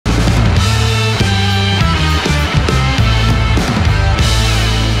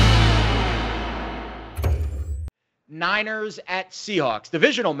Niners at Seahawks.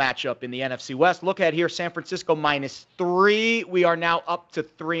 Divisional matchup in the NFC West. Look at here, San Francisco -3. We are now up to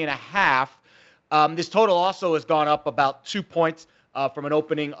 3.5. This total also has gone up about 2 points from an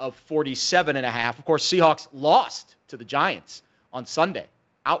opening of 47.5. Of course, Seahawks lost to the Giants on Sunday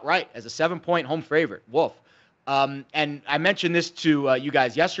outright as a 7-point home favorite. Wolf. And I mentioned this to you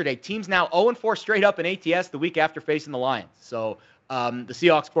guys yesterday. Teams now 0-4 straight up in ATS the week after facing the Lions. So the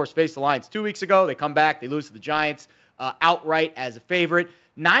Seahawks, of course, faced the Lions 2 weeks ago. They come back. They lose to the Giants outright as a favorite.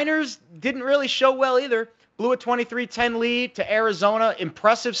 Niners didn't really show well either. Blew a 23-10 lead to Arizona.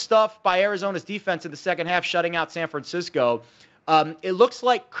 Impressive stuff by Arizona's defense in the second half, shutting out San Francisco. It looks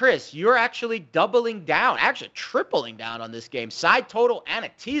like, Chris, you're actually doubling down, actually tripling down on this game. Side total and a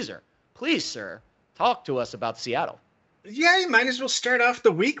teaser. Please, sir, talk to us about Seattle. Yeah, you might as well start off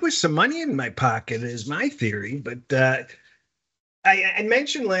the week with some money in my pocket, is my theory. But I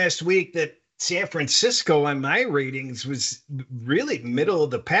mentioned last week that San Francisco on my ratings was really middle of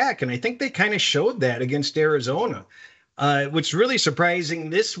the pack, and I think they kind of showed that against Arizona. What's really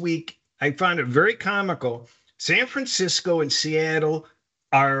surprising this week, I found it very comical. San Francisco and Seattle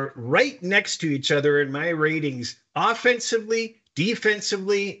are right next to each other in my ratings, offensively,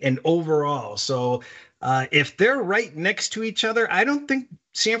 defensively, and overall. So if they're right next to each other, I don't think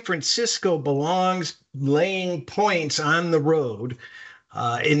San Francisco belongs laying points on the road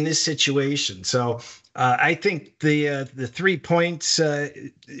in this situation. So I think the 3 points,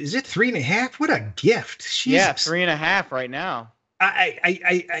 is it 3.5? What a gift. Jesus. Yeah, 3.5 right now.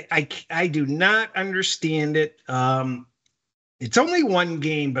 I do not understand it. It's only one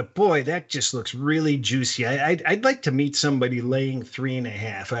game, but boy, that just looks really juicy. I'd like to meet somebody laying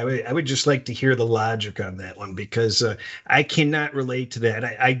 3.5. I would just like to hear the logic on that one, because I cannot relate to that.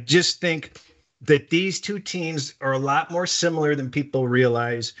 I just think that these two teams are a lot more similar than people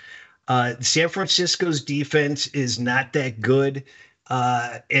realize. San Francisco's defense is not that good,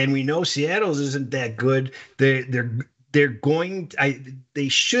 and we know Seattle's isn't that good. They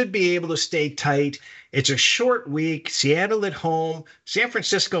should be able to stay tight. It's a short week. Seattle at home. San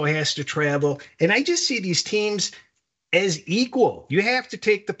Francisco has to travel. And I just see these teams as equal. You have to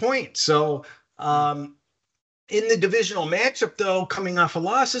take the points. So in the divisional matchup, though, coming off of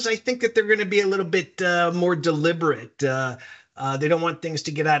losses, I think that they're going to be a little bit more deliberate. They don't want things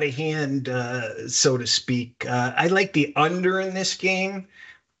to get out of hand, so to speak. I like the under in this game.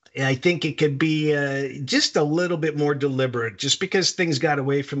 I think it could be just a little bit more deliberate, just because things got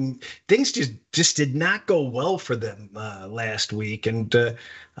away from things. Just did not go well for them last week, and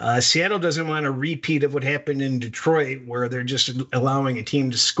Seattle doesn't want a repeat of what happened in Detroit, where they're just allowing a team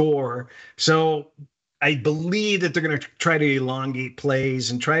to score. So I believe that they're going to try to elongate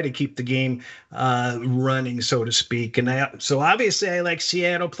plays and try to keep the game running, so to speak. And so obviously I like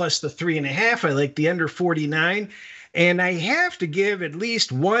Seattle plus the 3.5. I like the under 49. And I have to give at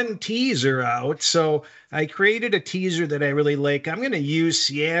least one teaser out. So I created a teaser that I really like. I'm going to use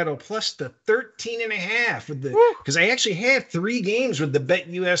Seattle plus the 13.5 because I actually have 3 games with the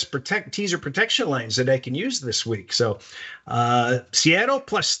BetUS teaser protection lines that I can use this week. So Seattle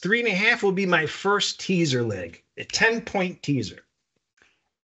plus 3.5 will be my first teaser leg, a 10-point teaser.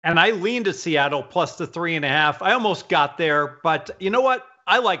 And I leaned to Seattle plus the 3.5. I almost got there, but you know what?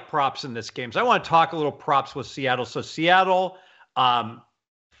 I like props in this game. So I want to talk a little props with Seattle. So Seattle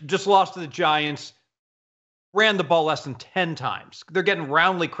just lost to the Giants, ran the ball less than 10 times. They're getting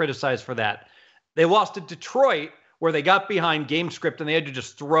roundly criticized for that. They lost to Detroit, where they got behind game script and they had to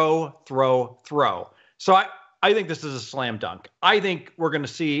just throw. So I think this is a slam dunk. I think we're going to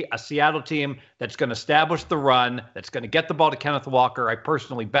see a Seattle team that's going to establish the run, that's going to get the ball to Kenneth Walker. I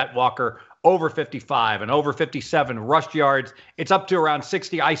personally bet Walker over 55 and over 57 rush yards. It's up to around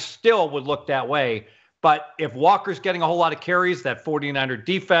 60. I still would look that way. But if Walker's getting a whole lot of carries, that 49er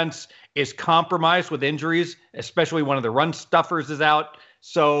defense is compromised with injuries, especially one of the run stuffers is out.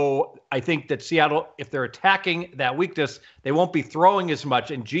 So I think that Seattle, if they're attacking that weakness, they won't be throwing as much.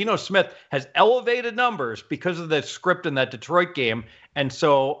 And Geno Smith has elevated numbers because of the script in that Detroit game. And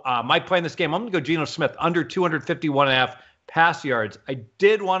so my play in this game, I'm going to go Geno Smith under 251.5 pass yards. I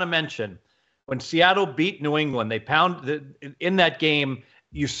did want to mention when Seattle beat New England, they in that game,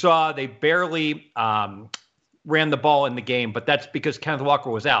 you saw they barely ran the ball in the game, but that's because Kenneth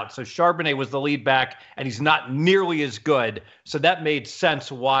Walker was out. So Charbonnet was the lead back, and he's not nearly as good. So that made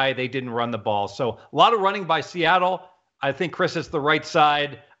sense why they didn't run the ball. So a lot of running by Seattle. I think Chris is the right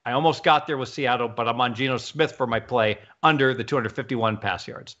side. I almost got there with Seattle, but I'm on Geno Smith for my play under the 251 pass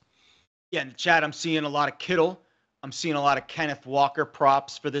yards. Yeah, in the chat, I'm seeing a lot of Kittle. I'm seeing a lot of Kenneth Walker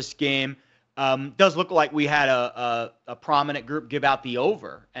props for this game. Does look like we had a prominent group give out the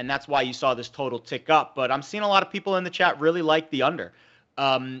over, and that's why you saw this total tick up. But I'm seeing a lot of people in the chat really like the under.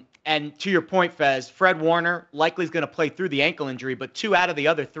 And to your point, Fez, Fred Warner likely is going to play through the ankle injury, but 2 out of the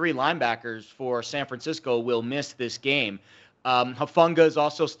other 3 linebackers for San Francisco will miss this game. Hufanga is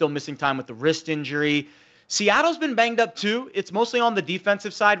also still missing time with the wrist injury. Seattle's been banged up too. It's mostly on the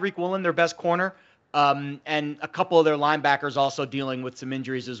defensive side. Reek Woolen, their best corner, and a couple of their linebackers also dealing with some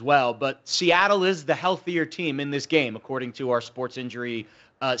injuries as well. But Seattle is the healthier team in this game, according to our sports injury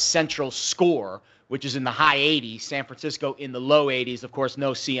central score, which is in the high 80s. San Francisco in the low 80s. Of course,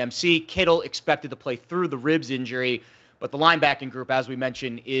 no CMC. Kittle expected to play through the ribs injury, but the linebacking group, as we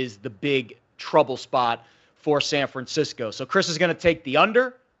mentioned, is the big trouble spot for San Francisco. So Cris is going to take the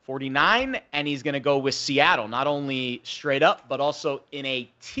under 49, and he's going to go with Seattle, not only straight up, but also in a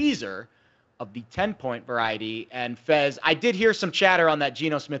teaser of the 10-point variety. And Fez, I did hear some chatter on that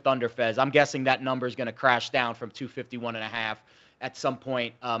Geno Smith under, Fez. I'm guessing that number is going to crash down from 251.5 at some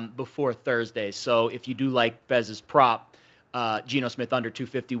point before Thursday. So if you do like Fez's prop, Geno Smith under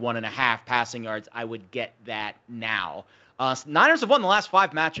 251.5 passing yards, I would get that now. Niners have won the last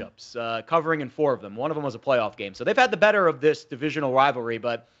 5 matchups, covering in 4 of them. One of them was a playoff game. So they've had the better of this divisional rivalry,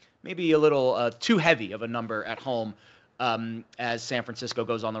 but maybe a little too heavy of a number at home as San Francisco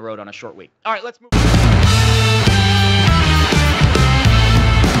goes on the road on a short week. All right, let's move on.